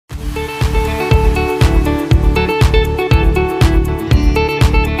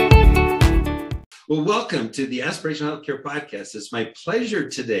Well, welcome to the Aspirational Healthcare Podcast. It's my pleasure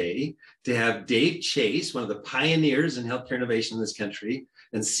today to have Dave Chase, one of the pioneers in healthcare innovation in this country,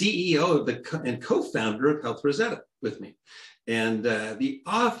 and CEO of and co-founder of Health Rosetta, with me, and the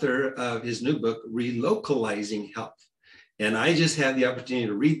author of his new book, Relocalizing Health. And I just had the opportunity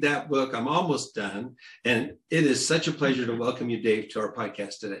to read that book. I'm almost done, and it is such a pleasure to welcome you, Dave, to our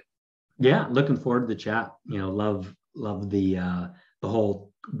podcast today. Yeah, looking forward to the chat. Love the whole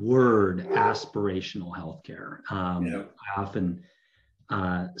word aspirational healthcare. I often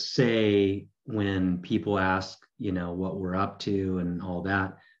say when people ask, what we're up to and all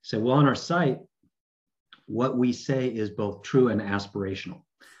that, say, well, on our site, what we say is both true and aspirational.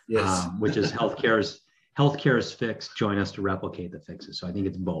 Yes. Which is healthcare's fix. Join us to replicate the fixes. So I think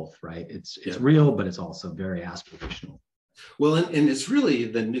it's both, right? It's real, but it's also very aspirational. Well, and it's really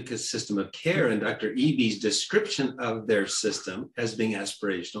the NUCA system of care and Dr. Eby's description of their system as being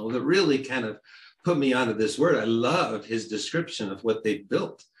aspirational that really kind of put me onto this word. I love his description of what they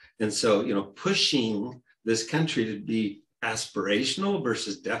built. And so, pushing this country to be aspirational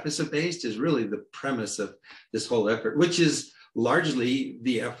versus deficit-based is really the premise of this whole effort, which is largely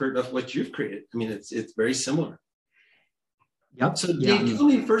the effort of what you've created. I mean, it's very similar. Yep. So Dave, tell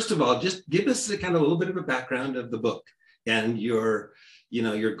me, first of all, just give us a kind of a little bit of a background of the book and your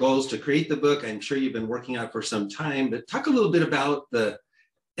goals to create the book. I'm sure you've been working on it for some time, but talk a little bit about the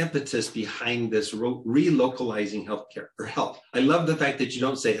impetus behind this relocalizing healthcare or health. I love the fact that you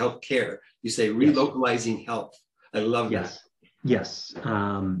don't say healthcare, you say relocalizing health. I love that. Yes,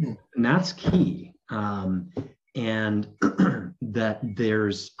 and that's key. And that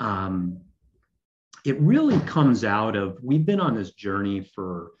there's, it really comes out of, we've been on this journey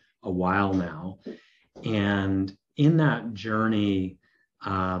for a while now. And in that journey,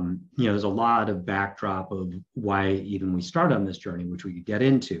 there's a lot of backdrop of why even we started on this journey, which we could get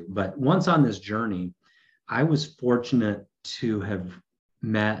into. But once on this journey, I was fortunate to have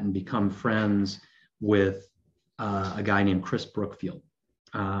met and become friends with a guy named Chris Brookfield.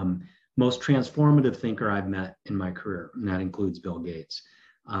 Most transformative thinker I've met in my career, and that includes Bill Gates.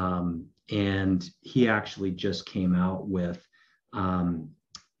 And he actually just came out with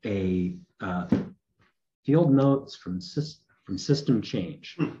a field notes from System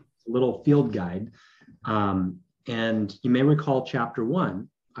Change, a little field guide. And you may recall chapter 1,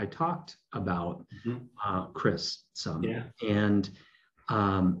 I talked about Chris some. Yeah. And,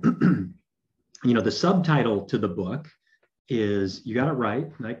 the subtitle to the book is, you got it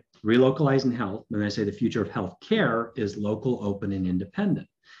right, like relocalizing health. When I say the future of healthcare is local, open, and independent.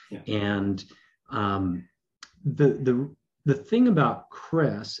 Yeah. And the thing about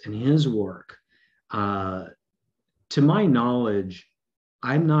Chris and his work, to my knowledge,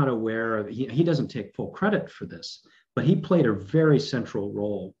 I'm not aware of, he doesn't take full credit for this, but he played a very central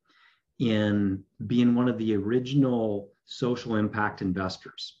role in being one of the original social impact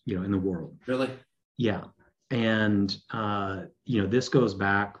investors, in the world. Really? Yeah. And, this goes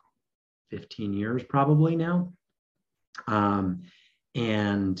back 15 years probably now.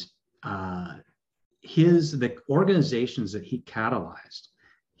 And the organizations that he catalyzed,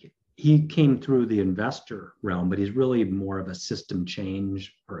 he came through the investor realm, but he's really more of a system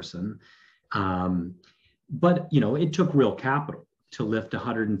change person. But, it took real capital to lift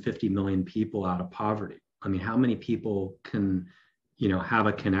 150 million people out of poverty. I mean, how many people can, have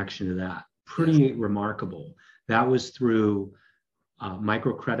a connection to that? Pretty remarkable. That was through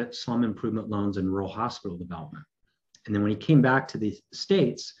microcredit, slum improvement loans, and rural hospital development. And then when he came back to the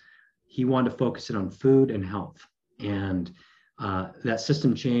States, he wanted to focus it on food and health. And that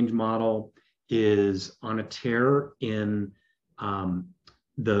system change model is on a tear in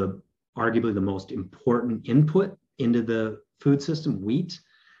arguably the most important input into the food system, wheat.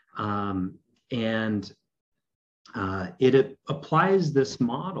 And it applies this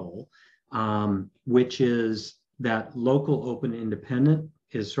model, which is that local, open, independent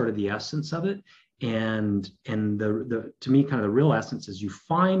is sort of the essence of it. And the to me, kind of the real essence is you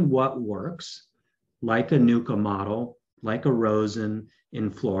find what works, like a NUCA model, like a Rosen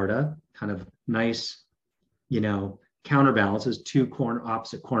in Florida, kind of nice, counterbalances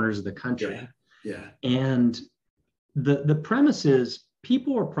opposite corners of the country. Yeah. And the premise is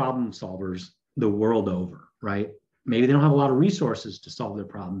people are problem solvers the world over, right? Maybe they don't have a lot of resources to solve their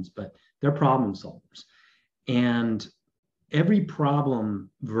problems, but they're problem solvers. And every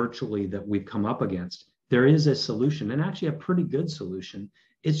problem virtually that we've come up against, there is a solution, and actually a pretty good solution.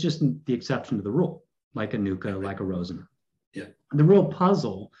 It's just the exception to the rule, like a NUCA, like a Rosen. Yeah. The real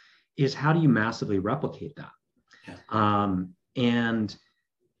puzzle is, how do you massively replicate that? Yeah. And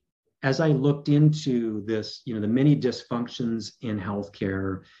as I looked into this, the many dysfunctions in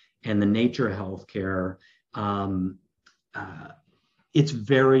healthcare and the nature of healthcare, it's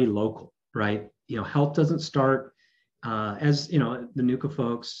very local, right? Health doesn't start as the NUCA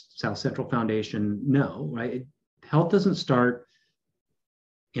folks, South Central Foundation know, right? Health doesn't start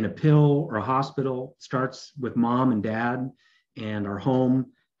in a pill or a hospital. It starts with mom and dad and our home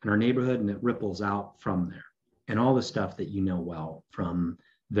and our neighborhood, and it ripples out from there, and all the stuff that you know well from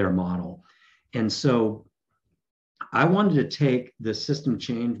their model. And so I wanted to take the system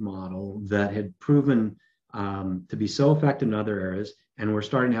change model that had proven to be so effective in other areas, and we're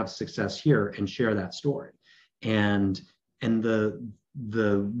starting to have success here, and share that story. And the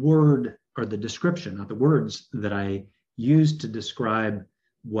word, or the description, not the words, that I used to describe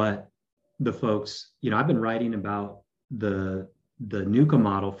what the folks, I've been writing about the NUCA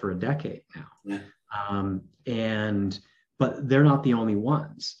model for a decade now. Yeah. But they're not the only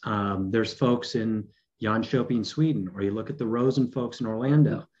ones. There's folks in Jönköping, Sweden, or you look at the Rosen folks in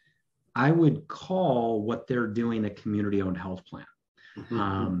Orlando. I would call what they're doing a community-owned health plan.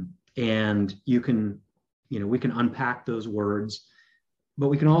 Mm-hmm. And we can unpack those words, but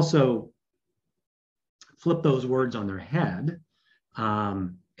we can also flip those words on their head.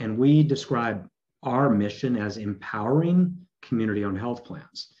 And we describe our mission as empowering community-owned health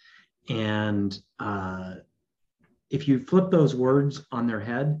plans. And if you flip those words on their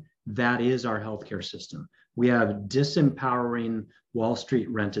head, that is our healthcare system. We have disempowering Wall Street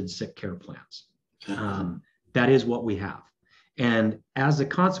rented sick care plans. That is what we have. And as a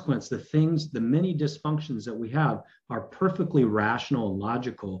consequence, the many dysfunctions that we have are perfectly rational and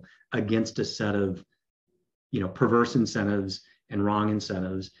logical against a set of, perverse incentives and wrong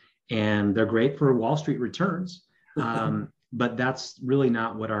incentives. And they're great for Wall Street returns. But that's really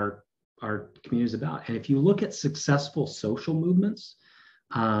not what our community is about. And if you look at successful social movements,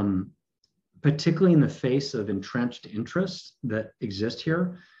 particularly in the face of entrenched interests that exist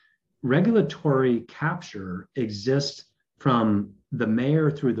here, regulatory capture exists from the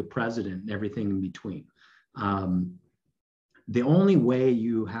mayor through the president and everything in between. The only way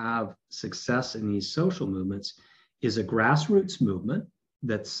you have success in these social movements is a grassroots movement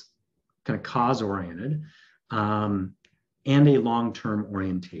that's kind of cause-oriented, and a long-term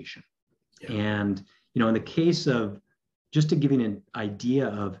orientation. Yeah. And, in the case of, just to give you an idea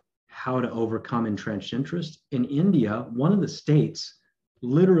of how to overcome entrenched interest, in India, one of the states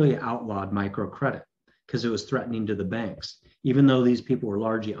literally outlawed microcredit because it was threatening to the banks. Even though these people were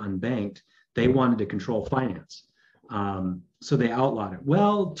largely unbanked, they wanted to control finance. So they outlawed it.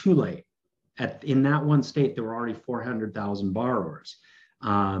 Well, too late. In that one state, there were already 400,000 borrowers.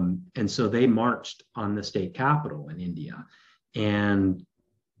 And so they marched on the state capital in India and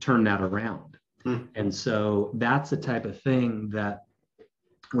turned that around. And so that's the type of thing that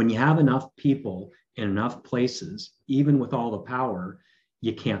when you have enough people in enough places, even with all the power,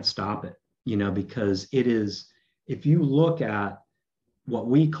 you can't stop it, because it is, if you look at what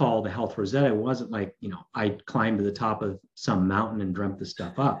we call the health Rosetta, it wasn't like, I climbed to the top of some mountain and dreamt this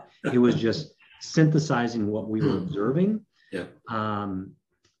stuff up. It was just synthesizing what we were observing. Yeah.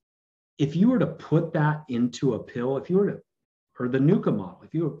 If you were to put that into a pill, or the NUCA model,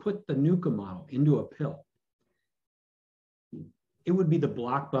 if you were to put the NUCA model into a pill, it would be the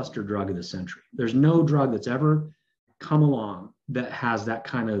blockbuster drug of the century. There's no drug that's ever come along that has that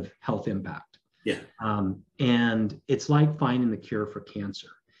kind of health impact. Yeah. And it's like finding the cure for cancer.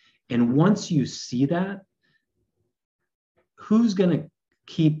 And once you see that, who's going to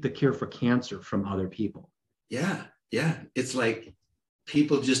keep the cure for cancer from other people? Yeah. Yeah. It's like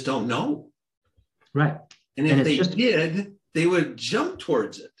people just don't know. Right. And if they did, they would jump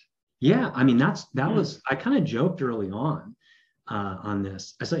towards it. Yeah. I mean, that was, I kind of joked early on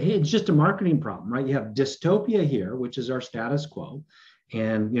this. I said, hey, it's just a marketing problem, right? You have dystopia here, which is our status quo.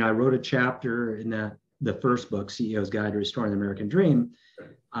 And, I wrote a chapter in the first book, CEO's Guide to Restoring the American Dream,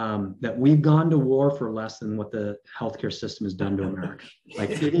 that we've gone to war for less than what the healthcare system has done to America. Like,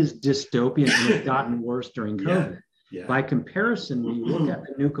 it is dystopian, and it's gotten worse during COVID. Yeah. By comparison, when you look at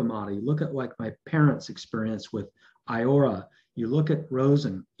the NUCA model, you look at like my parents' experience with Iora, you look at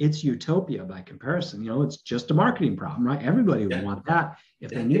Rosen, it's utopia by comparison. It's just a marketing problem, right? Everybody would want that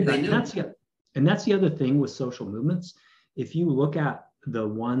if they knew that. And that's the other thing with social movements. If you look at the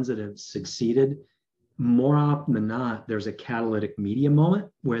ones that have succeeded, more often than not, there's a catalytic media moment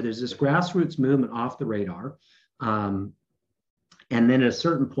where there's this grassroots movement off the radar. And then at a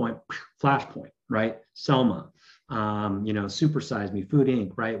certain point, flashpoint, right? Selma, Super Size Me, Food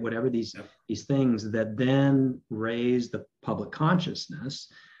Inc., right? Whatever these things that then raise the public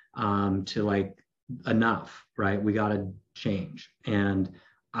consciousness to like, enough, right? We got to change. And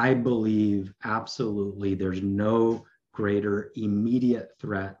I believe absolutely there's no greater immediate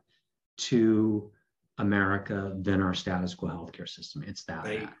threat to America than our status quo healthcare system. It's that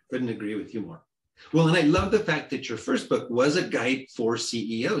I bad. couldn't agree with you more. Well, and I love the fact that your first book was a guide for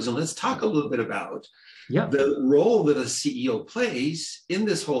CEOs. And let's talk a little bit about the role that a CEO plays in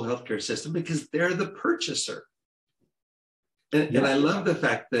this whole healthcare system, because they're the purchaser. And I love the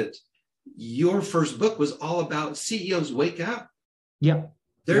fact that your first book was all about CEOs wake up.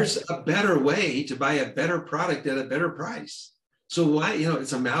 There's a better way to buy a better product at a better price. So why,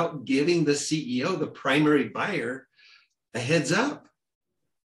 it's about giving the CEO, the primary buyer, a heads up.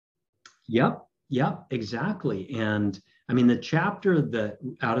 Yep, exactly. And I mean, the chapter that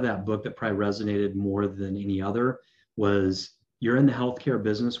out of that book that probably resonated more than any other was, you're in the healthcare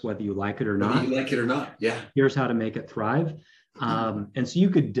business, whether you like it or not. Whether you like it or not, yeah. Here's how to make it thrive. And so you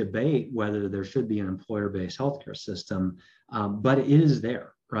could debate whether there should be an employer-based healthcare system, but it is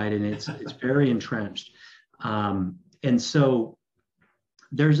there, right? And it's very entrenched. And so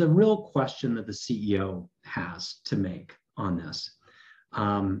there's a real question that the CEO has to make on this.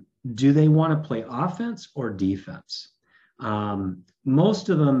 Do they want to play offense or defense? Most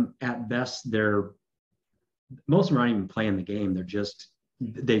of them, at best, most of them aren't even playing the game.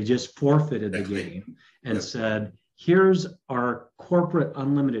 They've just forfeited the game and said, here's our corporate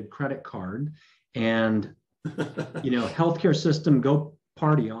unlimited credit card, and healthcare system, go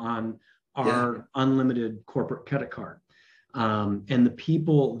party on our unlimited corporate credit card. And the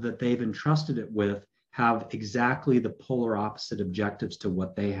people that they've entrusted it with have exactly the polar opposite objectives to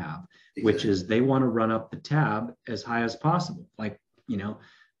what they have, which is they want to run up the tab as high as possible. Like,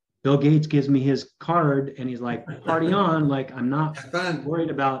 Bill Gates gives me his card and he's like, party on. Like, I'm not worried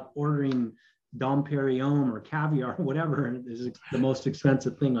about ordering Dom Perignon or caviar or whatever is the most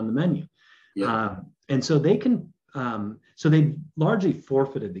expensive thing on the menu. And so they can, so they largely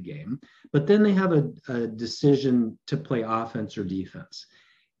forfeited the game, but then they have a decision to play offense or defense.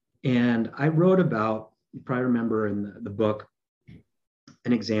 And I wrote about, you probably remember in the book,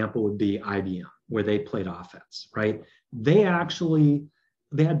 an example would be IBM, where they played offense, right? They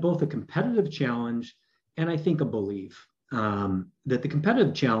had both a competitive challenge and I think a belief that the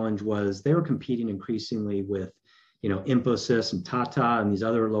competitive challenge was they were competing increasingly with, Infosys and Tata and these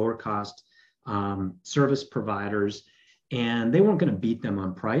other lower cost service providers, and they weren't going to beat them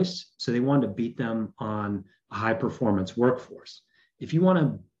on price. So they wanted to beat them on a high performance workforce. If you want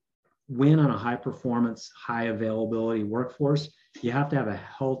to win on a high performance, high availability workforce, you have to have a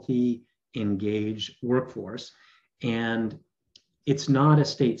healthy, engaged workforce. And it's not a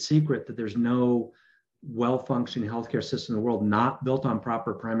state secret that there's no well-functioning healthcare system in the world not built on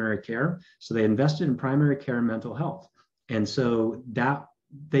proper primary care. So they invested in primary care and mental health. And so that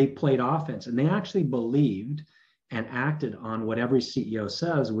they played offense, and they actually believed and acted on what every CEO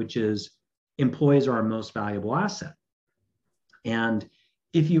says, which is employees are our most valuable asset. And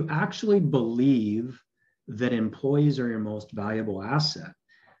if you actually believe that employees are your most valuable asset,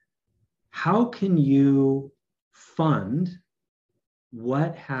 how can you fund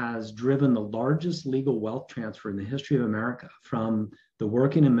what has driven the largest legal wealth transfer in the history of America, from the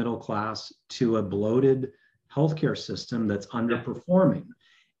working and middle class to a bloated healthcare system that's underperforming?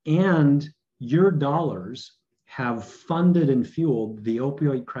 And your dollars have funded and fueled the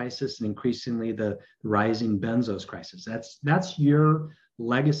opioid crisis and increasingly the rising benzos crisis. That's your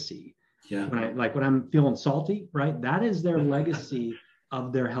legacy. When I'm feeling salty, right? That is their legacy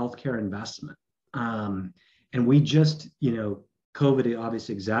of their healthcare investment. And we just, COVID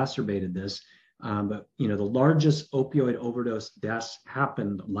obviously exacerbated this, but the largest opioid overdose deaths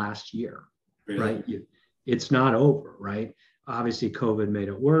happened last year, right? It's not over, right? Obviously, COVID made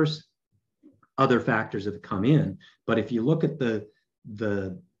it worse. Other factors have come in, but if you look at the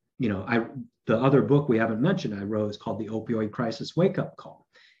other book we haven't mentioned I wrote is called The Opioid Crisis Wake Up Call.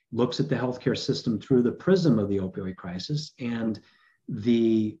 Looks at the healthcare system through the prism of the opioid crisis, and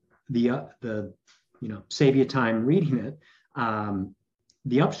the save you time reading it.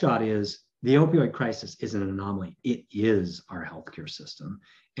 The upshot is the opioid crisis isn't an anomaly. It is our healthcare system.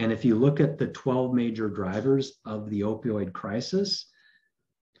 And if you look at the 12 major drivers of the opioid crisis,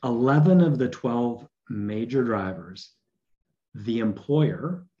 11 of the 12 major drivers, the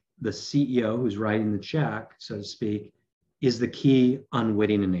employer, the CEO who's writing the check, so to speak, is the key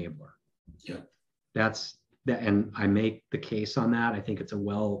unwitting enabler. That's that, and I make the case on that. I think it's a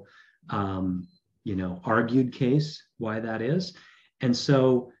well, argued case why that is. And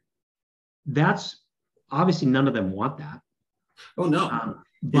so that's obviously none of them want that. Oh no,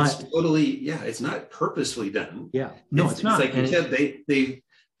 but it's totally, it's not purposely done. It's not. Like you said,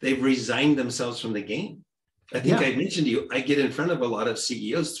 they've resigned themselves from the game. I think I mentioned to you, I get in front of a lot of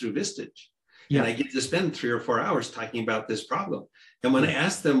CEOs through Vistage. And I get to spend 3 or 4 hours talking about this problem. And when I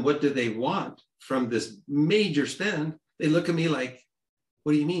ask them, what do they want from this major spend, they look at me like,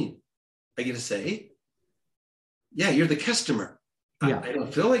 what do you mean? I get to say, yeah, you're the customer. Yeah. I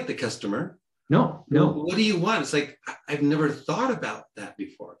don't feel like the customer. No. Well, what do you want? It's like, I've never thought about that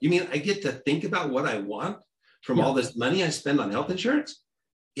before. You mean I get to think about what I want from all this money I spend on health insurance?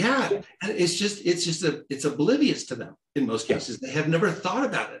 Yeah. And it's oblivious to them in most cases. They have never thought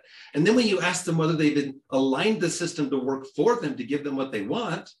about it. And then when you ask them whether they've been aligned the system to work for them to give them what they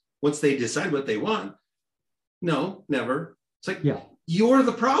want, once they decide what they want, no, never. It's like, you're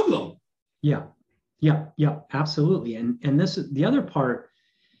the problem. Yeah, absolutely. And this is the other part,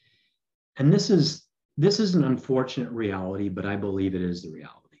 and this is an unfortunate reality, but I believe it is the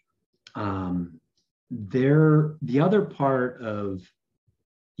reality. The other part of,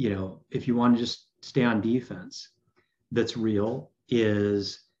 if you want to just stay on defense, that's real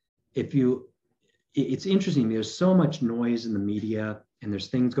is it's interesting. There's so much noise in the media and there's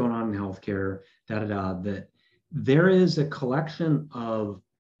things going on in healthcare, that there is a collection of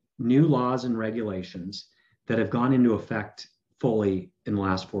new laws and regulations that have gone into effect fully in the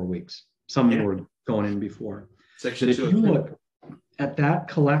last 4 weeks. Some were going in before. Section but if you look at that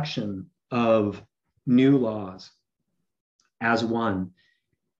collection of new laws as one,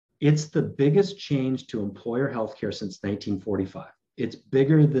 it's the biggest change to employer healthcare since 1945. It's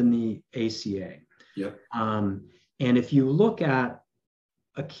bigger than the ACA. Yep. And if you look at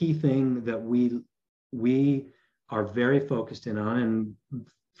a key thing that we are very focused in on, and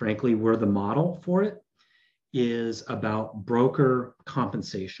frankly, we're the model for it, is about broker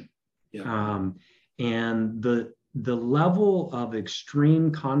compensation. Yeah. And the level of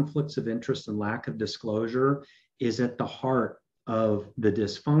extreme conflicts of interest and lack of disclosure is at the heart of the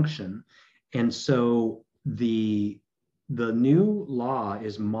dysfunction. And so the new law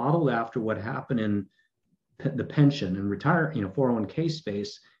is modeled after what happened in the pension and 401k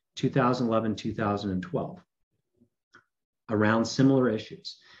space, 2011, 2012, around similar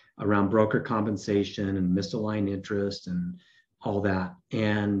issues, around broker compensation and misaligned interest and all that.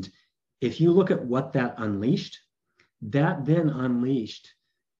 And if you look at what that unleashed, that then unleashed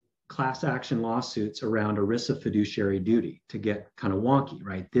class action lawsuits around ERISA fiduciary duty, to get kind of wonky,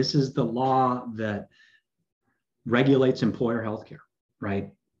 right? This is the law that regulates employer healthcare,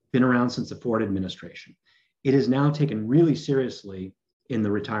 right? Been around since the Ford administration. It is now taken really seriously in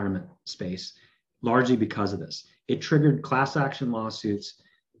the retirement space, largely because of this. It triggered class action lawsuits,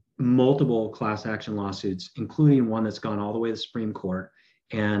 multiple class action lawsuits, including one that's gone all the way to the Supreme Court,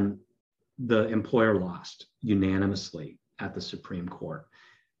 and the employer lost unanimously at the Supreme Court.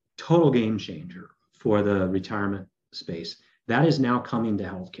 Total game changer for the retirement space. That is now coming to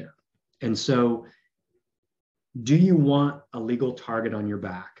healthcare. And so, do you want a legal target on your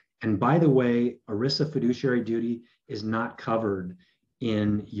back? And by the way, ERISA fiduciary duty is not covered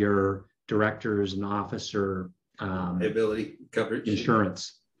in your directors and officer liability coverage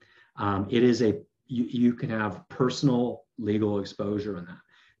insurance. It is you can have personal legal exposure in that.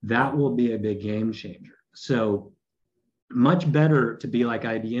 That will be a big game changer. So much better to be like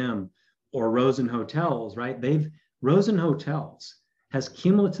IBM or Rosen Hotels, right? Rosen Hotels has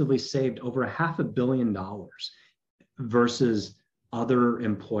cumulatively saved over $500 million versus other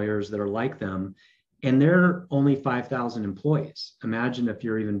employers that are like them. And they're only 5,000 employees. Imagine if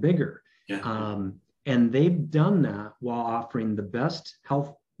you're even bigger. Yeah. And they've done that while offering the best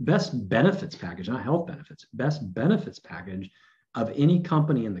benefits package, not health benefits, best benefits package of any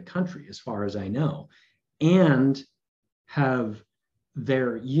company in the country, as far as I know, and have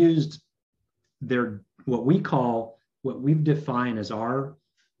used their what we've defined as our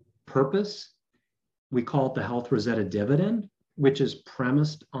purpose. We call it the Health Rosetta dividend, which is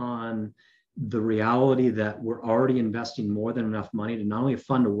premised on the reality that we're already investing more than enough money to not only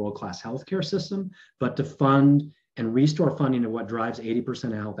fund a world-class healthcare system, but to fund and restore funding to what drives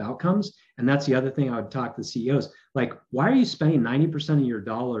 80% of health outcomes. And that's the other thing I would talk to the CEOs. Like, why are you spending 90% of your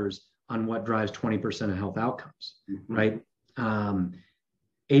dollars on what drives 20% of health outcomes, right? 80%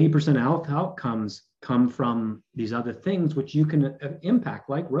 of health outcomes come from these other things, which you can impact,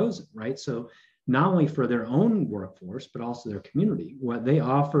 like Rosen, right? So not only for their own workforce, but also their community. What they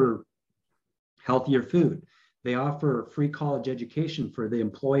offer, healthier food. They offer free college education for the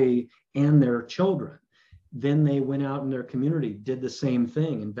employee and their children. Then they went out in their community, did the same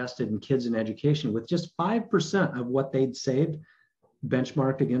thing, invested in kids in education with just 5% of what they'd saved,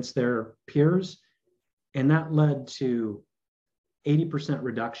 benchmarked against their peers. And that led to 80%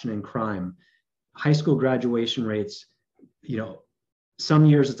 reduction in crime, high school graduation rates, some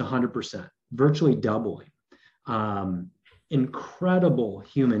years it's 100%, virtually doubling. Incredible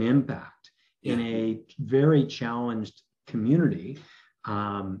human impact. in a very challenged community.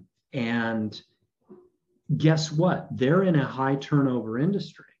 And guess what? They're in a high turnover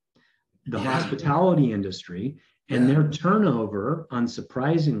industry, the hospitality industry, and their turnover,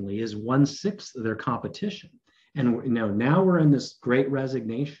 unsurprisingly, is 1/6 of their competition. And now we're in this great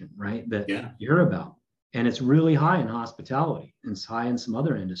resignation, right? That you hear about. And it's really high in hospitality, and it's high in some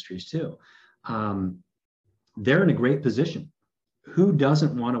other industries too. They're in a great position. Who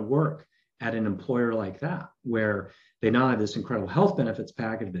doesn't want to work at an employer like that, where they now have this incredible health benefits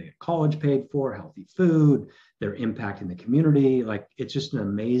package, they get college paid for, healthy food, they're impacting the community. Like, it's just an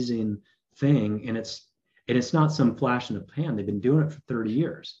amazing thing. And it's not some flash in the pan. They've been doing it for 30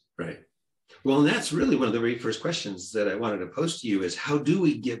 years. Right. Well, and that's really one of the very first questions that I wanted to pose to you is, how do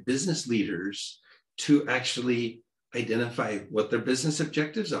we get business leaders to actually identify what their business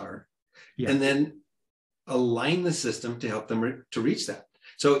objectives are, and then align the system to help them to reach that?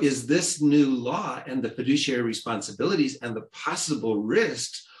 So is this new law and the fiduciary responsibilities and the possible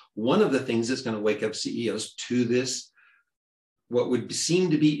risks one of the things that's going to wake up CEOs to this, what would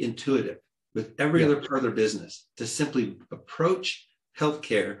seem to be intuitive with every other part of their business, to simply approach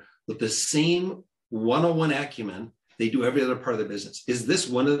healthcare with the same one-on-one acumen they do every other part of their business? Is this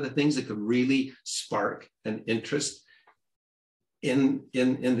one of the things that could really spark an interest in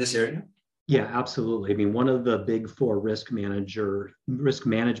this area? Yeah, absolutely. I mean, one of the big four risk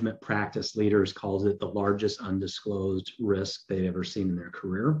management practice leaders calls it the largest undisclosed risk they've ever seen in their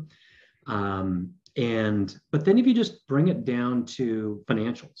career. But then if you just bring it down to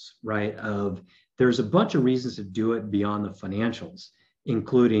financials, right? There's a bunch of reasons to do it beyond the financials,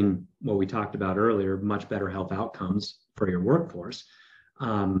 including what we talked about earlier, much better health outcomes for your workforce.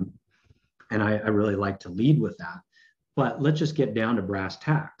 And I really like to lead with that. But let's just get down to brass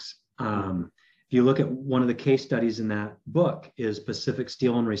tacks. If you look at one of the case studies in that book is Pacific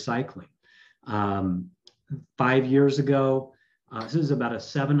Steel and Recycling. 5 years ago, this is about a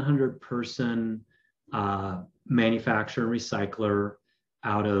 700-person manufacturer and recycler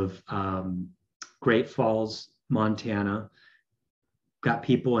out of Great Falls, Montana. Got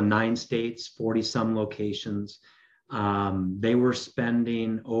people in 9 states, 40-some locations. They were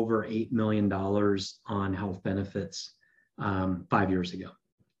spending over $8 million on health benefits 5 years ago.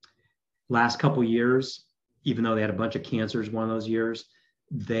 Last couple of years, even though they had a bunch of cancers one of those years,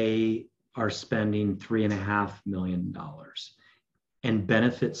 they are spending $3.5 million, and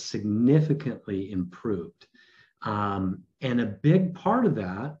benefits significantly improved. And a big part of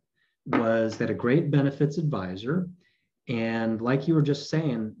that was that a great benefits advisor, and like you were just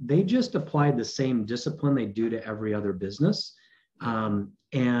saying, they just applied the same discipline they do to every other business.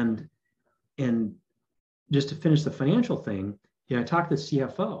 And just to finish the financial thing, I talked to the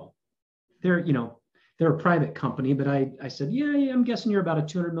CFO. They're a private company, but I said, yeah, I'm guessing you're about a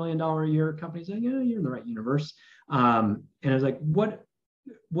 $200 million a year company. He's like, yeah, you're in the right universe. And I was like, what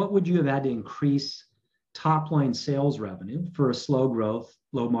would you have had to increase top line sales revenue for a slow growth,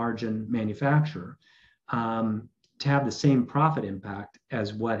 low margin manufacturer to have the same profit impact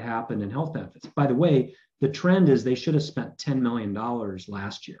as what happened in health benefits? By the way, the trend is they should have spent $10 million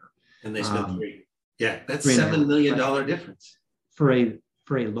last year. And they spent $3. Yeah, that's $7 million difference.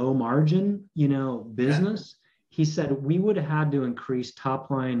 For a low margin, business, he said we would have had to increase top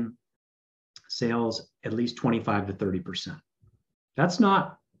line sales at least 25 to 30%. That's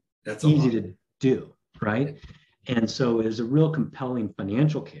easy to do, right? And so it is a real compelling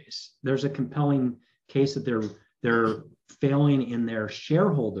financial case. There's a compelling case that they're failing in their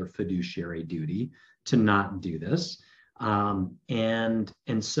shareholder fiduciary duty to not do this. But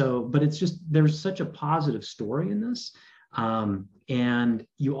it's just, there's such a positive story in this. And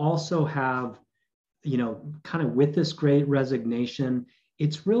you also have, kind of with this great resignation,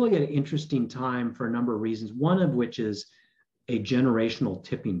 it's really an interesting time for a number of reasons, one of which is a generational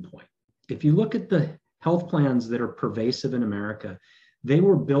tipping point. If you look at the health plans that are pervasive in America, they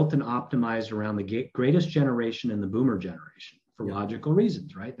were built and optimized around the greatest generation and the boomer generation for logical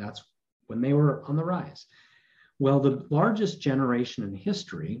reasons, right? That's when they were on the rise. Well, the largest generation in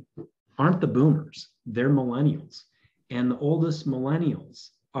history aren't the boomers, they're millennials. And the oldest millennials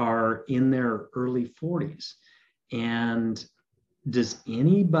are in their early 40s. And does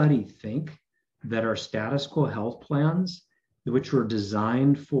anybody think that our status quo health plans, which were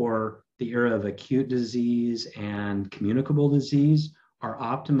designed for the era of acute disease and communicable disease, are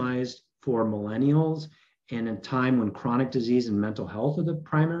optimized for millennials and in a time when chronic disease and mental health are the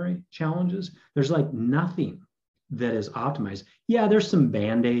primary challenges? There's like nothing that is optimized. Yeah, there's some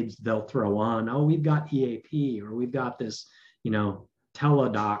band-aids they'll throw on. Oh, we've got EAP, or we've got this,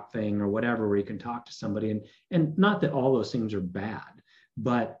 teledoc thing or whatever, where you can talk to somebody. And not that all those things are bad,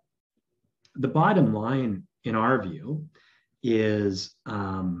 but the bottom line, in our view, is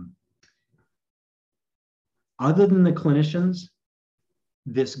other than the clinicians,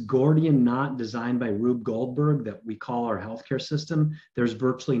 this Gordian knot designed by Rube Goldberg that we call our healthcare system, there's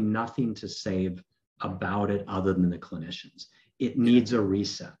virtually nothing to save about it other than the clinicians. It needs a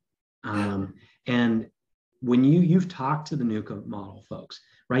reset. And when you've talked to the NUCA model folks,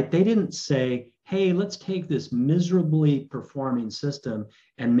 right? They didn't say, hey, let's take this miserably performing system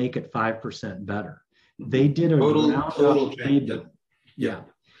and make it 5% better. They did a total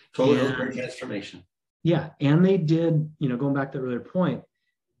transformation. Yeah, and they did, going back to the earlier point,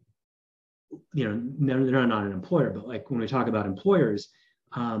 they're not an employer, but like when we talk about employers,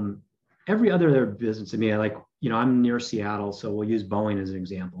 every other business, I'm near Seattle, so we'll use Boeing as an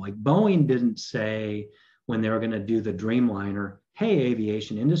example. Like Boeing didn't say when they were going to do the Dreamliner, hey,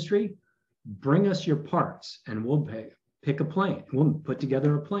 aviation industry, bring us your parts and we'll pick a plane. We'll put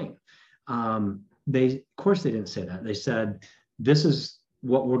together a plane. Of course they didn't say that. They said, this is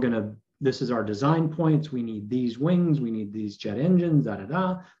our design points. We need these wings. We need these jet engines,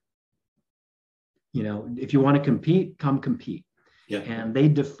 if you want to compete, come compete. Yeah. And they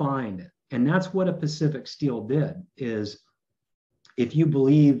defined it. And that's what a Pacific Steel did, is if you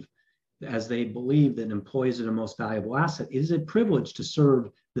believe, as they believe, that employees are the most valuable asset, it is a privilege to serve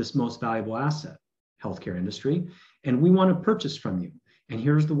this most valuable asset, healthcare industry. And we want to purchase from you. And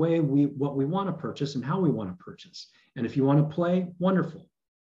here's the way what we want to purchase and how we want to purchase. And if you want to play, wonderful,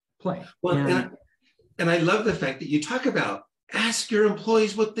 play. Well, and I love the fact that you talk about ask your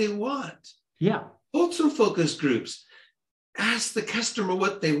employees what they want. Yeah. Hold some focus groups. Ask the customer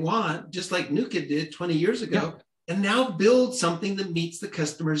what they want, just like NUCA did 20 years ago, and now build something that meets the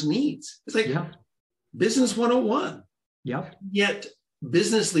customer's needs. It's like business 101. Yep. Yet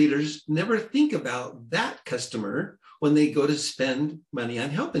business leaders never think about that customer when they go to spend money on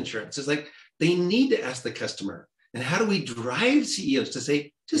health insurance. It's like they need to ask the customer. And how do we drive CEOs to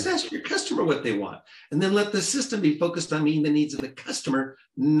say, just ask your customer what they want, and then let the system be focused on meeting the needs of the customer,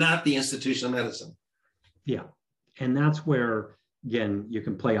 not the institution of medicine. Yeah. And that's where, again, you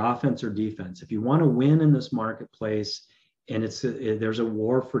can play offense or defense. If you want to win in this marketplace, and there's a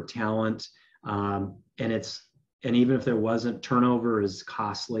war for talent, and even if there wasn't, turnover is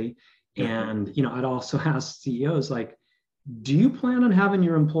costly. And, I'd also ask CEOs, like, do you plan on having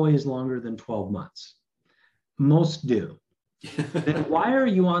your employees longer than 12 months? Most do. Then why are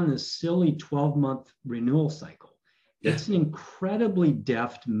you on this silly 12-month renewal cycle? It's an incredibly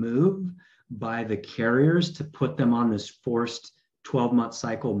deft move by the carriers to put them on this forced 12-month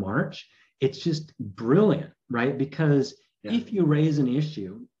cycle march. It's just brilliant, right? Because if you raise an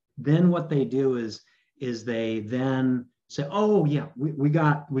issue, then what they do is they then say, oh yeah, we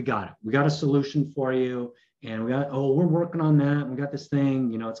got it. We got a solution for you. And we're working on that. We got this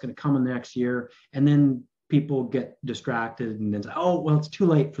thing, it's going to come in next year. And then people get distracted and then say, oh, well, it's too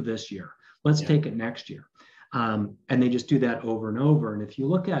late for this year. Let's take it next year. And they just do that over and over. And if you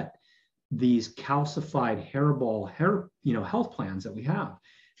look at these calcified health plans that we have,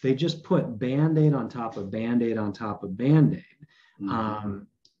 they just put Band-Aid on top of Band-Aid on top of Band-Aid.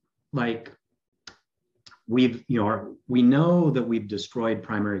 Like we know that we've destroyed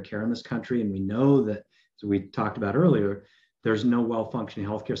primary care in this country. And we know that, as we talked about earlier, there's no well-functioning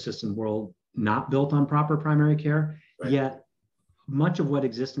healthcare system world not built on proper primary care. Right. Yet much of what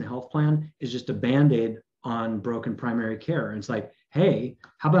exists in a health plan is just a Band-Aid on broken primary care. And it's like, hey,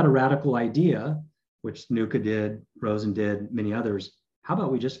 how about a radical idea, which NUCA did, Rosen did, many others. How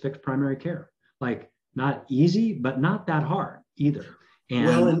about we just fix primary care? Like, not easy, but not that hard either.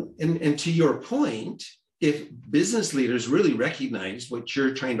 And to your point, if business leaders really recognize what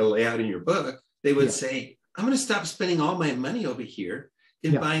you're trying to lay out in your book, they would say, I'm going to stop spending all my money over here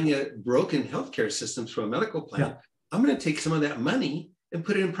in buying a broken healthcare systems from a medical plan. I'm going to take some of that money and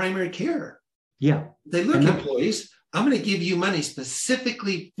put it in primary care. Yeah. They look, employees, I'm going to give you money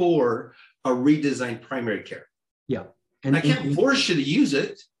specifically for a redesigned primary care. Yeah. And I can't force you to use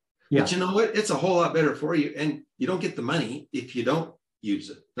it, but you know what? It's a whole lot better for you. And you don't get the money if you don't use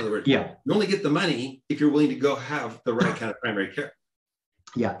it. In other words, you only get the money if you're willing to go have the right kind of primary care.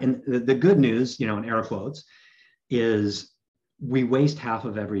 Yeah. And the good news, in air quotes, is we waste half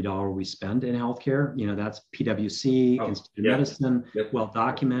of every dollar we spend in healthcare. That's PwC, Institute of Medicine, well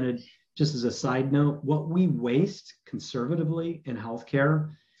documented. Just as a side note, what we waste conservatively in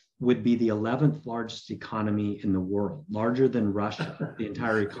healthcare would be the 11th largest economy in the world, larger than Russia, the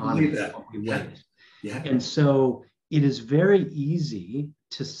entire economy. What we waste. Yeah. And so it is very easy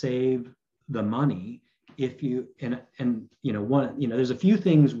to save the money if you, there's a few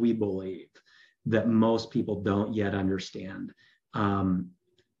things we believe that most people don't yet understand.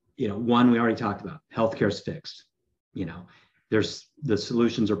 one we already talked about, healthcare is fixed. There's the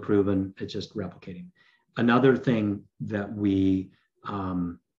solutions are proven, it's just replicating. Another thing that we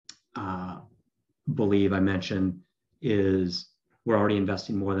believe I mentioned is we're already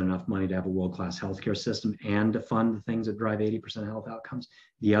investing more than enough money to have a world-class healthcare system and to fund the things that drive 80% health outcomes.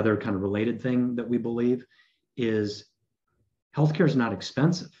 The other kind of related thing that we believe is healthcare is not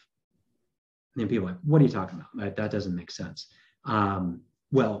expensive. And people are like, what are you talking about? That doesn't make sense.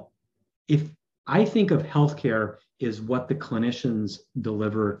 Well, if I think of healthcare is what the clinicians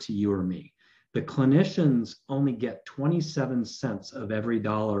deliver to you or me. The clinicians only get 27 cents of every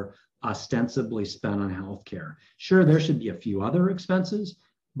dollar ostensibly spent on healthcare. Sure, there should be a few other expenses,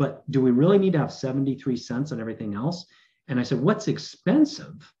 but do we really need to have 73 cents on everything else? And I said, what's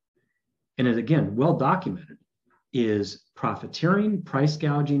expensive? And it, again, well documented, is profiteering, price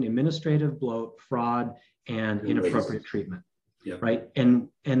gouging, administrative bloat, fraud, and inappropriate treatment. Yep. Right? And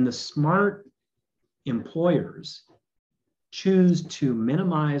the smart employers choose to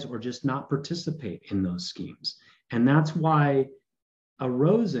minimize or just not participate in those schemes. And that's why a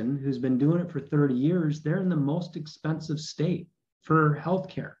Rosen, who's been doing it for 30 years, they're in the most expensive state for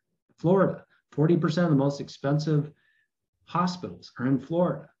healthcare, Florida. 40% of the most expensive hospitals are in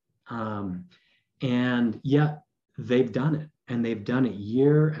Florida. And yet they've done it, and they've done it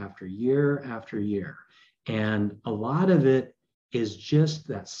year after year after year. And a lot of it is just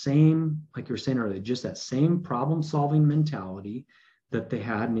that same, like you were saying earlier, just that same problem-solving mentality that they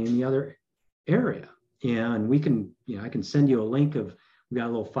had in any other area. And we can, I can send you a link of, we got a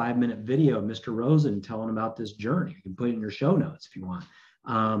little 5-minute video of Mr. Rosen telling about this journey. You can put it in your show notes if you want.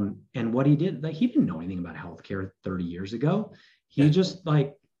 And what he did, he didn't know anything about healthcare 30 years ago. He just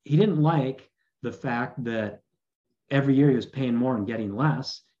he didn't like the fact that every year he was paying more and getting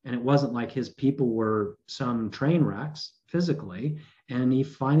less. And it wasn't like his people were some train wrecks physically. And he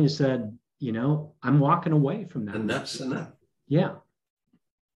finally said, I'm walking away from that. Enough's enough. Yeah.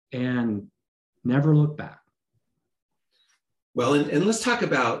 And never look back. Well, and let's talk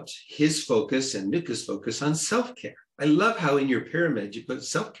about his focus and Nuka's focus on self-care. I love how in your pyramid you put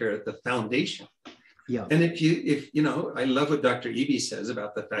self-care at the foundation. Yeah. And if I love what Dr. Eby says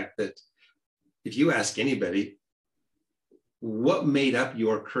about the fact that if you ask anybody what made up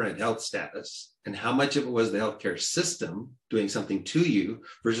your current health status and how much of it was the healthcare system doing something to you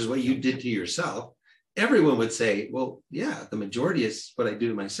versus what you did to yourself, everyone would say, well, yeah, the majority is what I do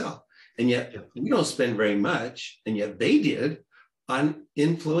to myself. And yet we don't spend very much, and yet they did, on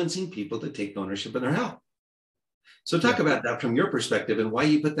influencing people to take ownership of their health. So talk about that from your perspective and why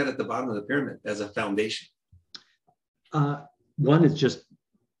you put that at the bottom of the pyramid as a foundation. One is just,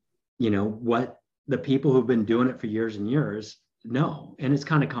 what the people who've been doing it for years and years know, and it's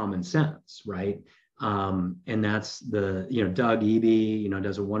kind of common sense, right? And that's Doug Eby,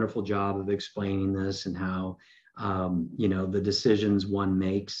 does a wonderful job of explaining this and how, the decisions one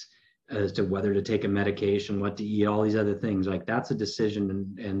makes as to whether to take a medication, what to eat, all these other things, like that's a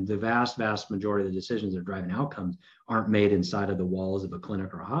decision. And the vast, vast majority of the decisions that are driving outcomes aren't made inside of the walls of a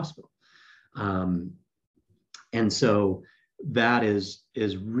clinic or a hospital. And so that is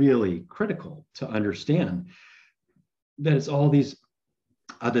really critical to understand that it's all these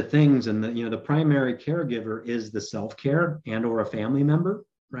other things. And the primary caregiver is the self-care and or a family member,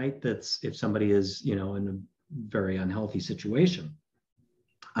 right? That's if somebody is, in a very unhealthy situation.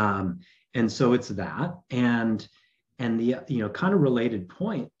 And so it's that, and the, kind of related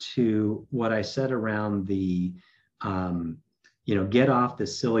point to what I said around the, get off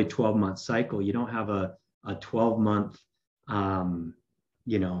this silly 12-month cycle. You don't have a 12-month,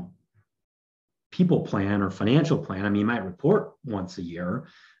 people plan or financial plan. I mean, you might report once a year,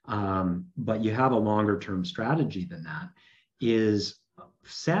 but you have a longer term strategy than that. Is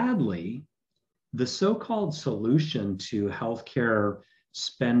sadly, the so-called solution to healthcare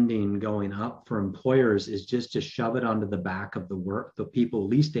spending going up for employers is just to shove it onto the back of the people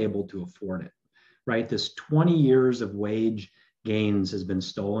least able to afford it, right? This 20 years of wage gains has been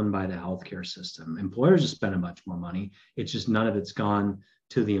stolen by the healthcare system. Employers are spending much more money. It's just none of it's gone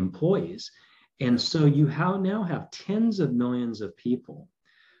to the employees. And so you now have tens of millions of people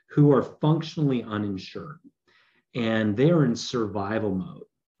who are functionally uninsured, and they are in survival mode,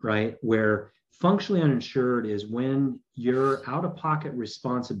 right? Where functionally uninsured is when your out-of-pocket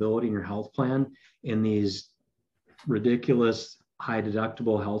responsibility in your health plan in these ridiculous high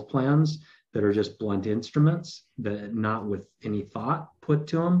deductible health plans that are just blunt instruments that not with any thought put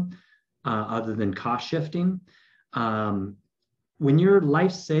to them other than cost shifting. When your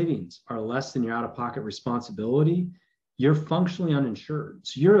life savings are less than your out-of-pocket responsibility, you're functionally uninsured.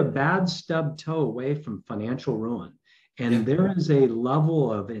 So you're a bad stub toe away from financial ruin. And there is a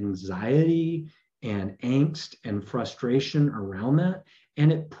level of anxiety and angst and frustration around that.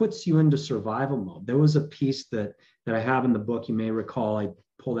 And it puts you into survival mode. There was a piece that I have in the book, you may recall, I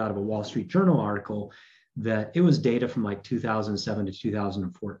pulled out of a Wall Street Journal article, that it was data from like 2007 to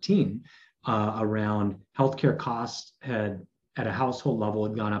 2014 around healthcare costs had at a household level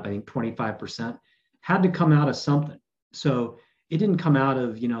had gone up, I think 25%, had to come out of something. So it didn't come out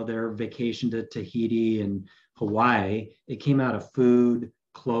of, their vacation to Tahiti and Hawaii. It came out of food,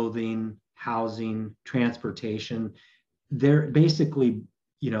 clothing, housing, transportation. They're basically,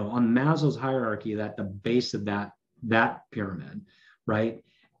 on Maslow's hierarchy, at the base of that pyramid, right?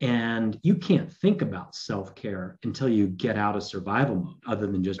 And you can't think about self-care until you get out of survival mode, other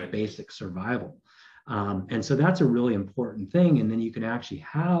than just basic survival. And so that's a really important thing. And then you can actually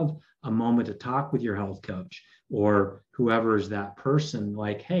have a moment to talk with your health coach or whoever is that person,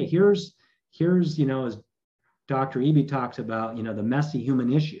 like, hey, here's, as Dr. Eby talks about, the messy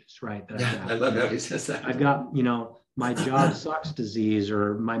human issues, right? I love how he says that. I've got, my job sucks disease,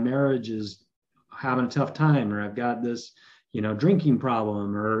 or my marriage is having a tough time, or I've got this, drinking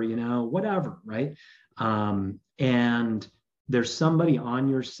problem, or, whatever, right? And there's somebody on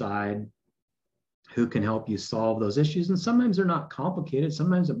your side who can help you solve those issues. And sometimes they're not complicated.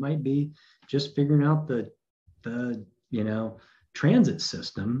 Sometimes it might be just figuring out the transit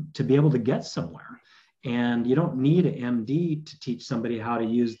system to be able to get somewhere. And you don't need an MD to teach somebody how to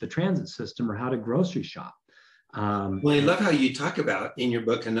use the transit system or how to grocery shop. Well, I love how you talk about in your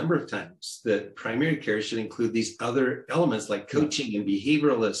book a number of times that primary care should include these other elements like coaching and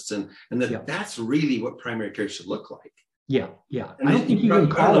behavioralists, and that's really what primary care should look like. Yeah. I don't think you can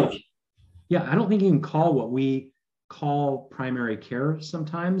call it. Yeah, I don't think you can call what we call primary care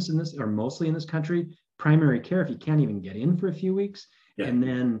sometimes in this, or mostly in this country, primary care if you can't even get in for a few weeks. And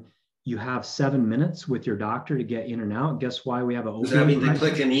then you have 7 minutes with your doctor to get in and out. Guess why we have an opioid having to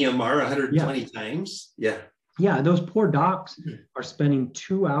click an EMR 120 times? Yeah, those poor docs are spending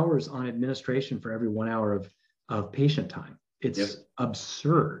 2 hours on administration for every 1 hour of patient time. It's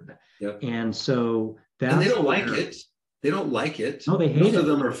absurd. And so that's, and they don't like it. They don't like it. No, they hate it. Most of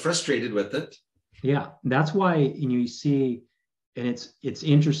them are frustrated with it. Yeah, that's why you see, and it's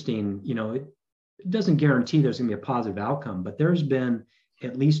interesting. It doesn't guarantee there's going to be a positive outcome, but there's been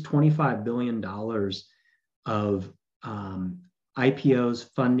at least $25 billion of IPOs,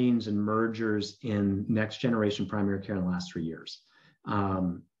 fundings, and mergers in next generation primary care in the last 3 years.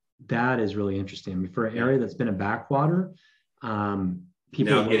 That is really interesting. I mean, for an area that's been a backwater,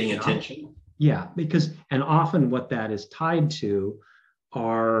 people now getting attention. Yeah, because, and often what that is tied to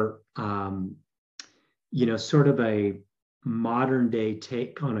are, sort of a modern day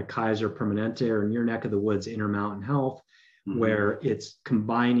take on a Kaiser Permanente, or in your neck of the woods, Intermountain Health, where it's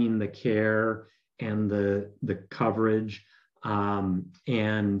combining the care and the coverage. And,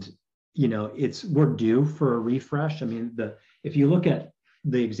 we're due for a refresh. I mean, if you look at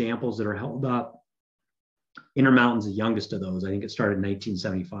the examples that are held up, Intermountain's the youngest of those. I think it started in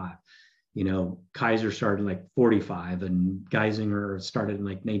 1975. Kaiser started in like 45, and Geisinger started in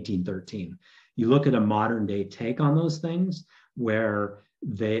like 1913. You look at a modern day take on those things where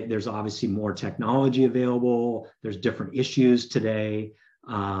there's obviously more technology available. There's different issues today.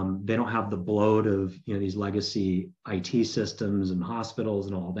 They don't have the bloat of these legacy IT systems and hospitals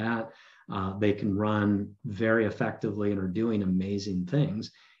and all that. They can run very effectively and are doing amazing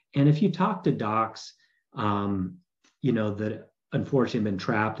things. And if you talk to docs, that unfortunately have been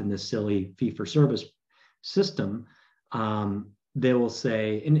trapped in this silly fee-for-service system, they will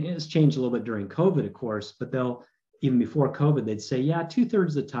say, and it's changed a little bit during COVID, of course, but even before COVID, they'd say, yeah, 2/3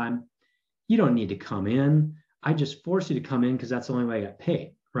 of the time, you don't need to come in. I just force you to come in because that's the only way I get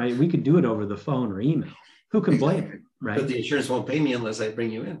paid, right? We could do it over the phone or email. Who can blame you, right? But the insurance won't pay me unless I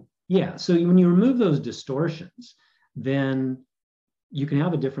bring you in. Yeah, so when you remove those distortions, then you can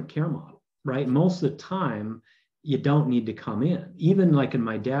have a different care model, right? Most of the time, you don't need to come in. Even like in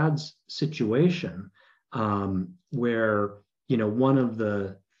my dad's situation, where, one of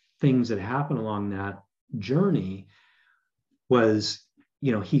the things that happened along that journey was,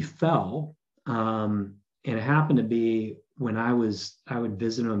 he fell, and it happened to be when I would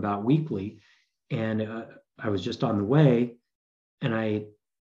visit him about weekly, and I was just on the way, and I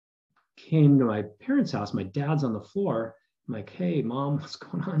came to my parents' house. My dad's on the floor. I'm like, hey, Mom, what's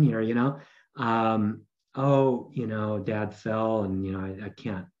going on here? Dad fell, and, I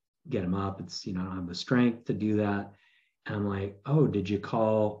can't get him up. It's, I don't have the strength to do that. And I'm like, oh, did you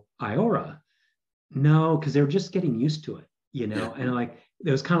call Iora? No, because they were just getting used to it, and like, it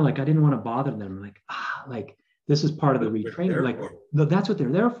was kind of like, I didn't want to bother them. Like this is part of the That's what retraining. they're Like for. that's what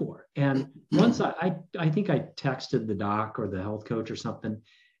they're there for. And once I think I texted the doc or the health coach or something,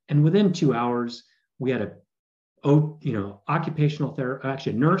 and within 2 hours we had occupational therapy.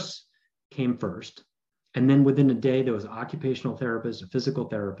 Actually, a nurse came first, and then within a day there was an occupational therapist, a physical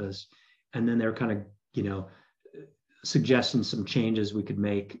therapist, and then they're kind of suggesting some changes we could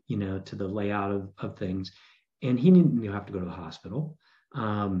make to the layout of things. And he didn't have to go to the hospital.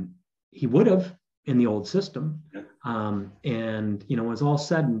 He would have in the old system. Yeah. And when it's all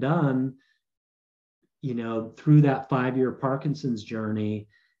said and done, through that 5-year Parkinson's journey,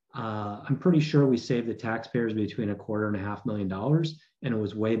 I'm pretty sure we saved the taxpayers between $250,000 and and it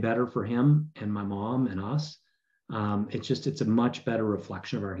was way better for him and my mom and us. It's a much better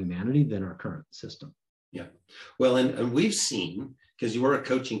reflection of our humanity than our current system. Yeah. Well, and we've seen, because you are a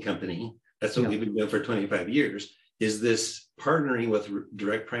coaching company, that's what we've been doing for 25 years, is this partnering with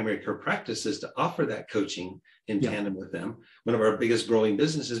direct primary care practices to offer that coaching in tandem with them. One of our biggest growing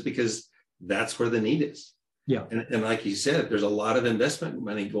businesses, because that's where the need is. Yeah. And like you said, there's a lot of investment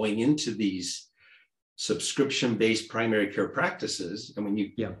money going into these subscription-based primary care practices. And when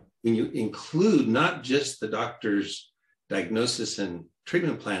you include not just the doctor's diagnosis and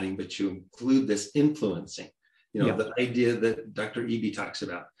treatment planning, but you include this influencing, the idea that Dr. Eby talks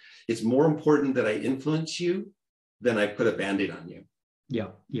about. It's more important that I influence you than I put a Band-Aid on you. Yeah.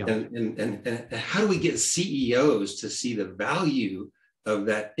 Yeah. And how do we get CEOs to see the value of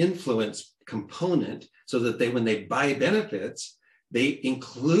that influence component so that when they buy benefits, they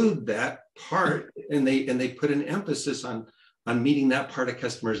include that part and they put an emphasis on meeting that part of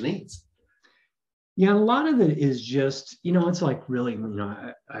customers' needs? Yeah, a lot of it is just, it's like really,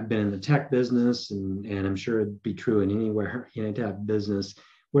 I've been in the tech business and I'm sure it'd be true in anywhere, tech business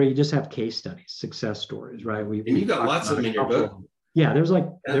where you just have case studies, success stories, right? And you got lots of them in your book. Yeah, there's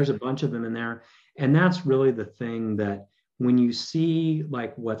a bunch of them in there. And that's really the thing that when you see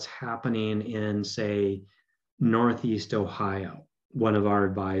like what's happening in, say, Northeast Ohio, one of our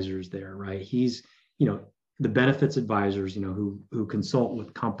advisors there, right? He's, the benefits advisors, who consult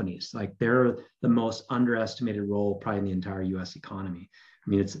with companies, like they're the most underestimated role probably in the entire US economy. I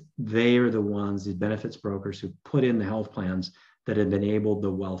mean, they are the ones, the benefits brokers who put in the health plans that have enabled the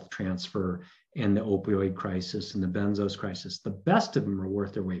wealth transfer and the opioid crisis and the benzos crisis. The best of them are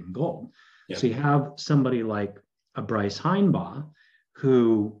worth their weight in gold. Yeah. So you have somebody like a Bryce Heinbaugh,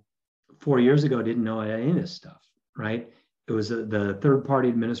 who 4 years ago didn't know any of this stuff, right? It was the third-party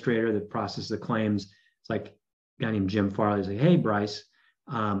administrator that processed the claims. It's like a guy named Jim Farley. He's like, "Hey, Bryce,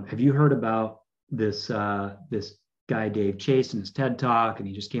 have you heard about this guy Dave Chase and his TED Talk? And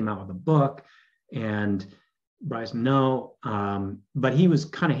he just came out with a book." And Bryce, no, but he was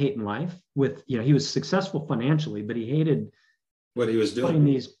kind of hating life. With he was successful financially, but he hated what he was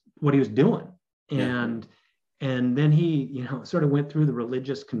doing. What he was doing, and then he sort of went through the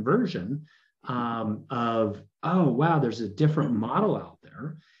religious conversion of, oh wow, there's a different model out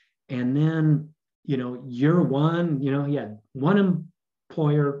there, and then year one, he had one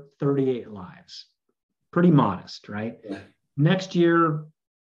employer, 38 lives, pretty modest, right? Yeah. Next year,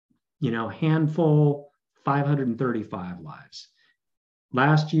 handful, 535 lives.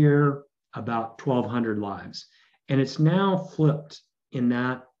 Last year, about 1,200 lives. And it's now flipped in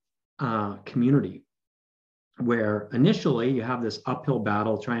that community where initially you have this uphill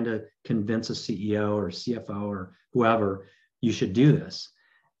battle trying to convince a CEO or CFO or whoever you should do this.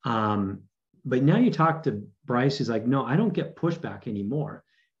 But now you talk to Bryce, he's like, no, I don't get pushback anymore.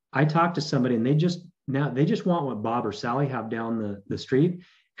 I talk to somebody and they just want what Bob or Sally have down the street.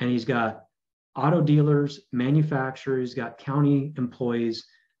 And he's got auto dealers, manufacturers, he's got county employees,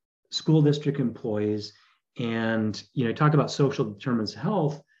 school district employees. And, talk about social determinants of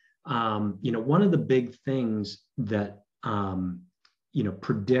health. One of the big things that,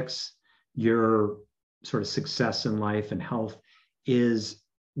 predicts your sort of success in life and health is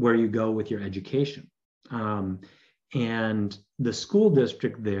where you go with your education. And the school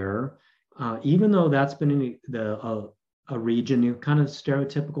district there, even though that's been in a region, kind of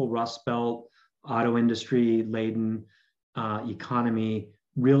stereotypical Rust Belt, auto industry laden economy,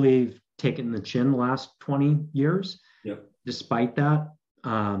 really taken the chin the last 20 years. Yep. Despite that,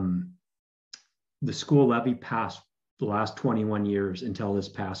 the school levy passed the last 21 years until this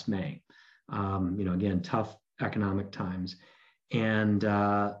past May. Again, tough economic times. And,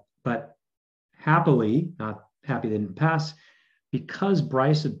 but happily, not happy they didn't pass, because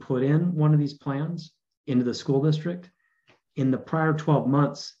Bryce had put in one of these plans into the school district, in the prior 12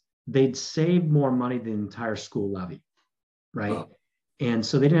 months, they'd saved more money than the entire school levy, right? Oh. And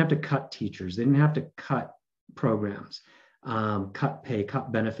so they didn't have to cut teachers. They didn't have to cut programs. cut pay,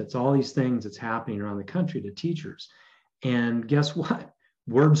 cut benefits, all these things that's happening around the country to teachers. And guess what?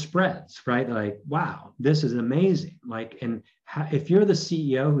 Word spreads, right? Like, wow, this is amazing. Like, and if you're the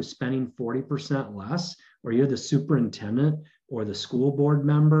CEO who's spending 40% less, or you're the superintendent or the school board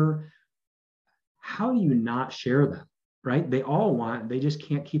member, how do you not share that, right? They all want, they just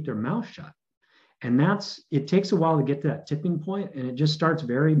can't keep their mouth shut. And it takes a while to get to that tipping point, and it just starts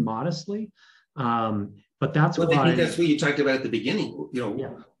very modestly. But that's why. I think that's what you talked about at the beginning.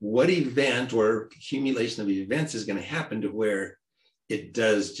 What event or accumulation of events is going to happen to where it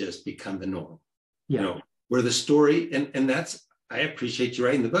does just become the norm? Yeah. Where the story, and that's, I appreciate you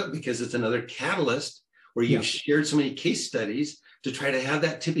writing the book, because it's another catalyst where you've shared so many case studies to try to have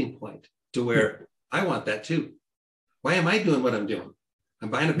that tipping point to where I want that too. Why am I doing what I'm doing? I'm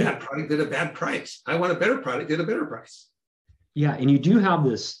buying a bad product at a bad price. I want a better product at a better price. Yeah, and you do have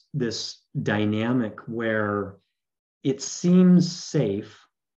this dynamic where it seems safe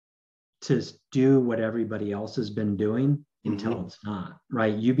to do what everybody else has been doing until it's not,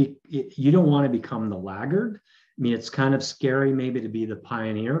 right? You don't want to become the laggard. I mean, it's kind of scary maybe to be the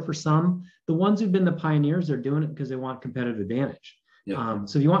pioneer for some. The ones who've been the pioneers, they're doing it because they want competitive advantage. Yeah.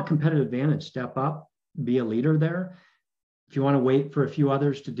 So if you want competitive advantage, step up, be a leader there. If you want to wait for a few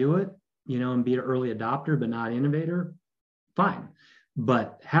others to do it, and be an early adopter but not innovator, fine.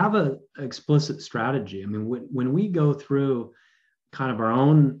 But have an explicit strategy. I mean, when we go through kind of our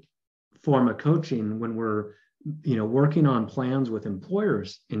own form of coaching, when we're working on plans with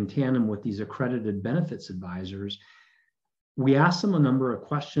employers in tandem with these accredited benefits advisors, we ask them a number of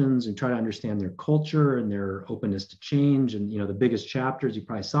questions and try to understand their culture and their openness to change. And the biggest chapters you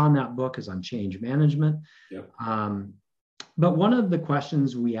probably saw in that book is on change management. Yep. But one of the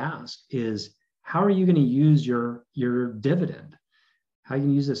questions we ask is, how are you going to use your dividend? How are you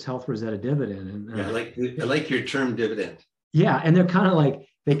going to use this Health Rosetta dividend? And I like your term dividend. Yeah, and they're kind of like,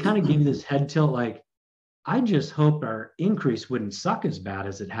 they kind of give you this head tilt, like, I just hope our increase wouldn't suck as bad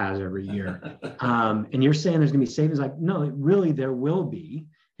as it has every year. And you're saying there's going to be savings? Like, no, really, there will be,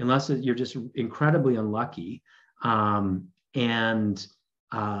 unless you're just incredibly unlucky. But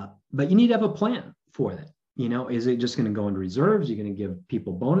you need to have a plan for that. Is it just going to go into reserves? Are you going to give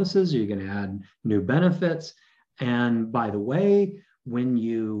people bonuses? Are you going to add new benefits? And by the way, when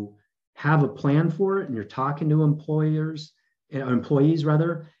you have a plan for it and you're talking to employees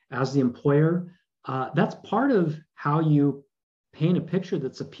rather, as the employer, that's part of how you paint a picture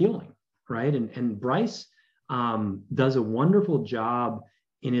that's appealing, right? And Bryce does a wonderful job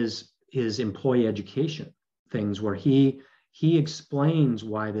in his employee education things, where he explains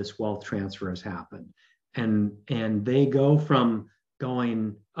why this wealth transfer has happened. And they go from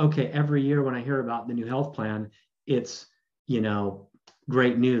going, okay, every year when I hear about the new health plan, it's,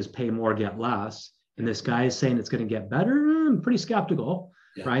 great news, pay more, get less. And this guy is saying it's going to get better. I'm pretty skeptical,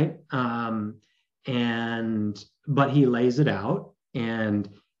 right? But he lays it out, and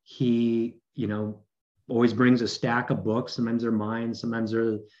he, always brings a stack of books. Sometimes they're mine, sometimes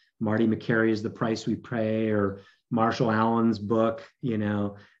they're Marty McCary's The Price We Pay, or Marshall Allen's book,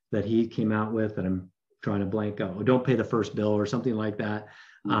 that he came out with, that I'm trying to blank out. Oh, Don't Pay the First Bill, or something like that.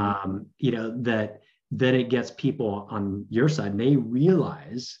 That it gets people on your side, and they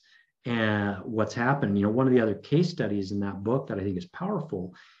realize what's happened. One of the other case studies in that book that I think is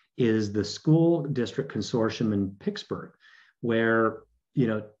powerful is the school district consortium in Pittsburgh, where,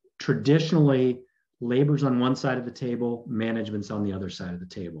 traditionally labor's on one side of the table, management's on the other side of the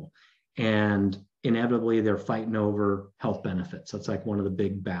table. And inevitably they're fighting over health benefits. That's like one of the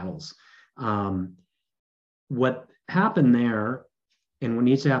big battles. What happened there, and what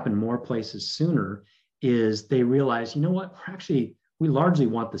needs to happen more places sooner, is they realize, what, we largely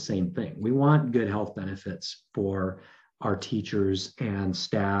want the same thing. We want good health benefits for our teachers and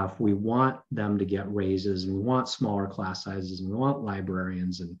staff. We want them to get raises, and we want smaller class sizes, and we want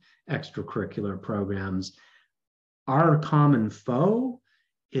librarians and extracurricular programs. Our common foe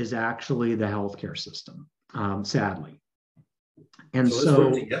is actually the healthcare system, sadly. And so let's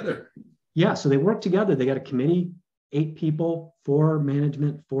work together. Yeah, so they work together. They got a committee, 8 people, 4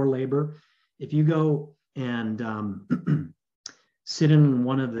 management, 4 labor. If you go and sit in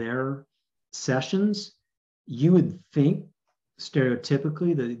one of their sessions, you would think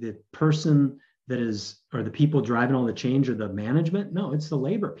stereotypically the person that is, or the people driving all the change, are the management. No, it's the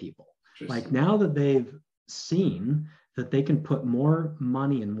labor people. Like, now that they've seen that they can put more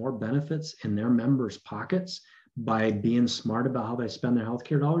money and more benefits in their members' pockets by being smart about how they spend their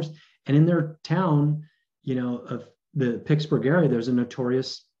healthcare dollars. And in their town, of the Pittsburgh area, there's a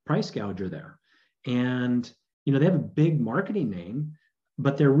notorious price gouger there. And, they have a big marketing name,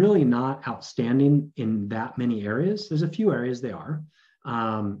 but they're really not outstanding in that many areas. There's a few areas they are,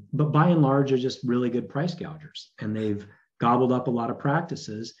 but by and large, they're just really good price gougers, and they've gobbled up a lot of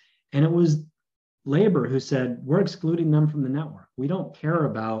practices. And it was labor who said, we're excluding them from the network. We don't care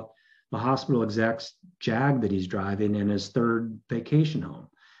about the hospital exec's Jag that he's driving in his third vacation home.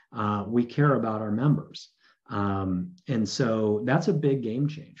 We care about our members. And so that's a big game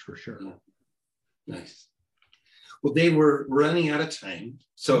change for sure. Nice. Well, Dave, we're running out of time.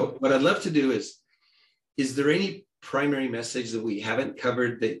 So what I'd love to do is there any primary message that we haven't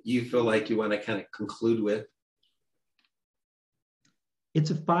covered that you feel like you want to kind of conclude with?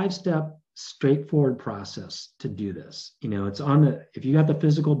 It's a 5-step straightforward process to do this. It's on if you got the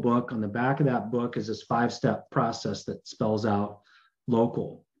physical book, on the back of that book is this 5-step process that spells out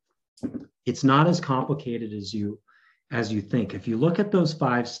local. It's not as complicated as you think. If you look at those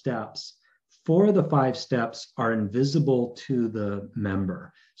 5 steps, 4 of the 5 steps are invisible to the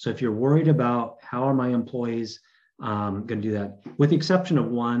member. So if you're worried about how are my employees going to do that, with the exception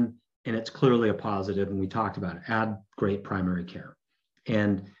of one, and it's clearly a positive, and we talked about it, add great primary care.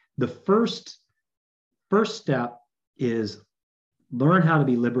 And the first step is learn how to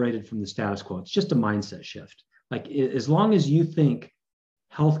be liberated from the status quo. It's just a mindset shift. Like, as long as you think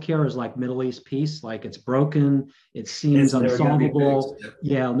healthcare is like Middle East peace, like it's broken, it seems unsolvable.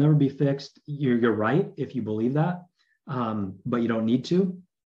 Yeah, it'll never be fixed. You're right if you believe that, but you don't need to.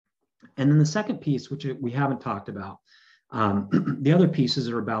 And then the second piece, which we haven't talked about, the other pieces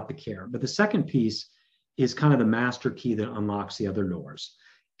are about the care, but the second piece is kind of the master key that unlocks the other doors.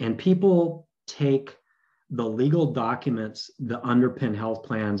 And people take the legal documents that underpin health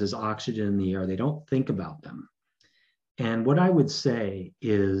plans as oxygen in the air. They don't think about them. And what I would say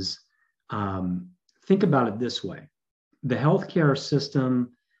is, think about it this way. The healthcare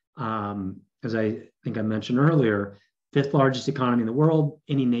system, as I think I mentioned earlier, 5th largest economy in the world,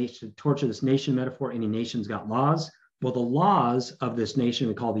 any nation, torture this nation metaphor, any nation's got laws. Well, the laws of this nation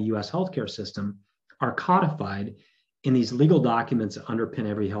we call the US healthcare system are codified in these legal documents that underpin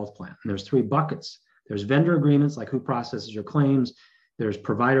every health plan. And there's 3 buckets. There's vendor agreements, like who processes your claims. There's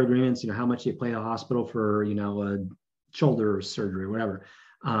provider agreements, how much you pay the hospital for, a shoulder surgery or whatever.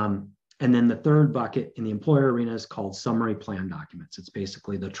 And then the third bucket in the employer arena is called summary plan documents. It's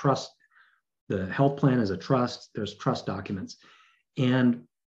basically the trust. The health plan is a trust. There's trust documents. And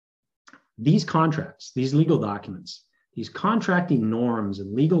these contracts, these legal documents, these contracting norms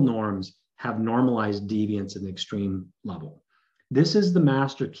and legal norms have normalized deviance at an extreme level. This is the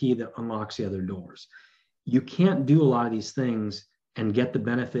master key that unlocks the other doors. You can't do a lot of these things and get the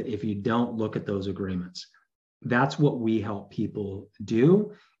benefit if you don't look at those agreements. That's what we help people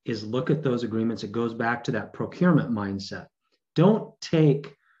do, is look at those agreements. It goes back to that procurement mindset. Don't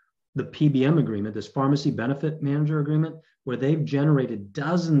take the PBM agreement, this pharmacy benefit manager agreement, where they've generated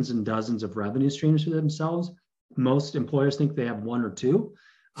dozens and dozens of revenue streams for themselves. Most employers think they have 1 or 2.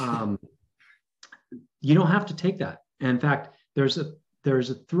 You don't have to take that. And in fact, there's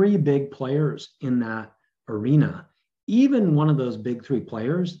 3 big players in that arena. Even one of those big 3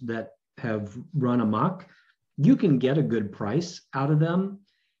 players that have run amok, you can get a good price out of them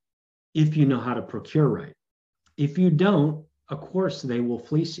if you know how to procure right. If you don't, of course, they will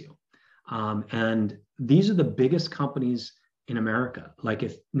fleece you. And these are the biggest companies in America. Like,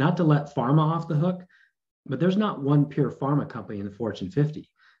 if not to let pharma off the hook, but there's not one pure pharma company in the Fortune 50.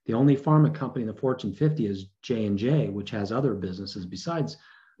 The only pharma company in the Fortune 50 is J&J, which has other businesses besides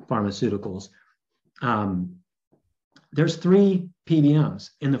pharmaceuticals. There's 3 PBMs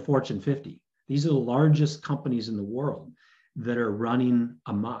in the Fortune 50. These are the largest companies in the world that are running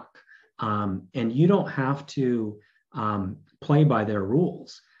amok. And you don't have to play by their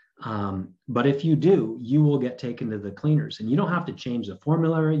rules. But if you do, you will get taken to the cleaners. And you don't have to change the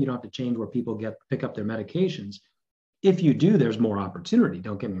formulary. You don't have to change where people pick up their medications. If you do, there's more opportunity.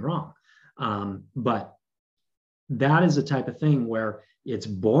 Don't get me wrong. But that is the type of thing where it's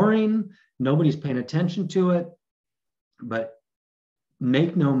boring. Nobody's paying attention to it. But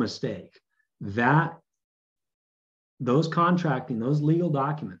make no mistake, those contracting, those legal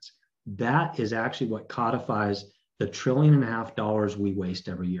documents, that is actually what codifies the $1.5 trillion we waste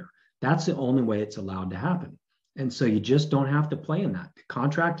every year. That's the only way it's allowed to happen. And so you just don't have to play in that. The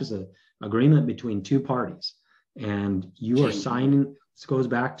contract is an agreement between 2 parties. And you are signing, this goes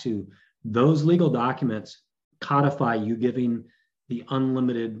back to those legal documents codify you giving the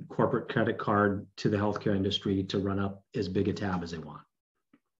unlimited corporate credit card to the healthcare industry to run up as big a tab as they want.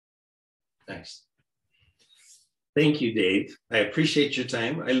 Nice. Thank you, Dave. I appreciate your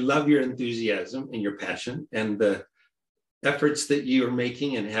time. I love your enthusiasm and your passion and the efforts that you are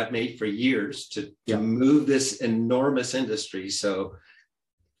making and have made for years to move this enormous industry. So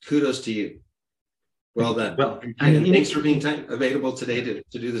Kudos to you. Well done. Well, and thanks for being available today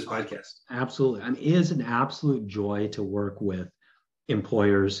to do this podcast. Absolutely. I mean, it is an absolute joy to work with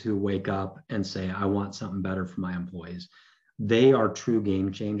employers who wake up and say, I want something better for my employees. They are true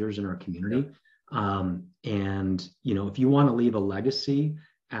game changers in our community. And, you know, if you want to leave a legacy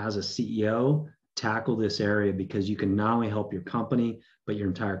as a CEO, tackle this area, because you can not only help your company, but your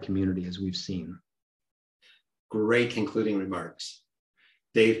entire community, as we've seen. Great concluding remarks.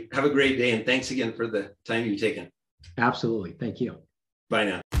 Dave, have a great day, and thanks again for the time you've taken. Absolutely. Thank you. Bye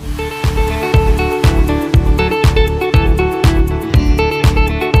now.